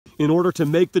in order to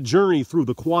make the journey through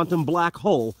the quantum black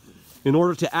hole, in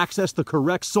order to access the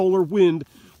correct solar wind,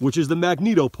 which is the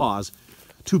magnetopause,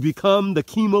 to become the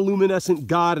chemoluminescent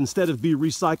god instead of be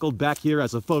recycled back here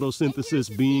as a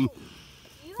photosynthesis being.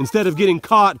 Instead of getting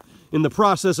caught in the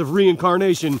process of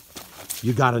reincarnation,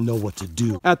 you gotta know what to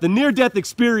do. At the near-death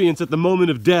experience, at the moment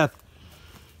of death,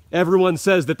 everyone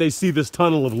says that they see this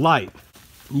tunnel of light.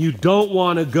 You don't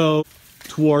want to go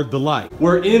toward the light.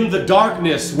 We're in the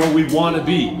darkness where we want to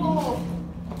be.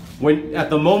 When at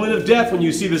the moment of death, when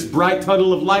you see this bright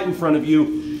tunnel of light in front of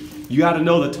you, you got to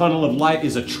know the tunnel of light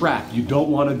is a trap. You don't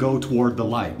want to go toward the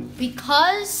light.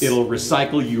 Because? It'll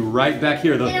recycle you right back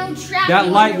here. That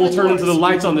light will turn into the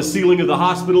lights on the ceiling of the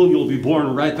hospital and you'll be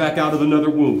born right back out of another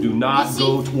womb. Do not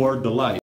go toward the light.